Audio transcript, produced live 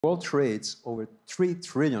world trades over 3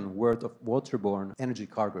 trillion worth of waterborne energy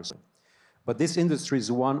cargoes. But this industry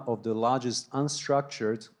is one of the largest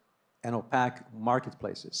unstructured and opaque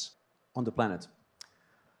marketplaces on the planet.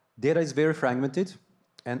 Data is very fragmented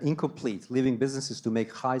and incomplete, leaving businesses to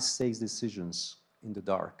make high-stakes decisions in the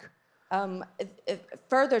dark.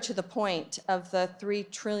 Further to the point of the $3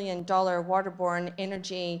 trillion waterborne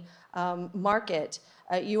energy market,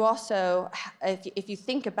 you also, if you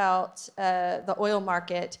think about the oil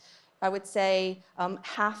market, I would say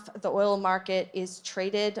half the oil market is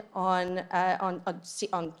traded on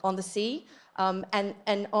the sea,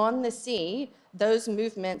 and on the sea, those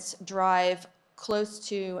movements drive close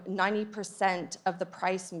to 90% of the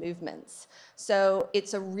price movements. So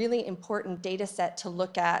it's a really important data set to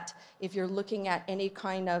look at if you're looking at any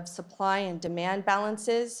kind of supply and demand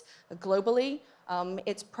balances globally.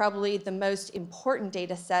 It's probably the most important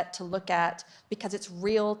data set to look at because it's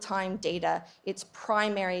real-time data, it's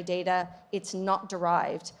primary data, it's not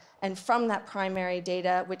derived. And from that primary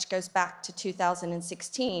data, which goes back to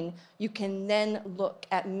 2016, you can then look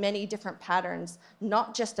at many different patterns,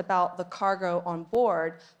 not just about the cargo on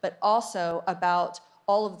board, but also about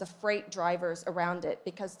all of the freight drivers around it,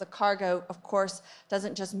 because the cargo, of course,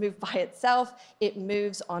 doesn't just move by itself, it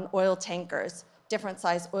moves on oil tankers, different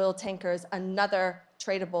size oil tankers, another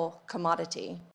tradable commodity.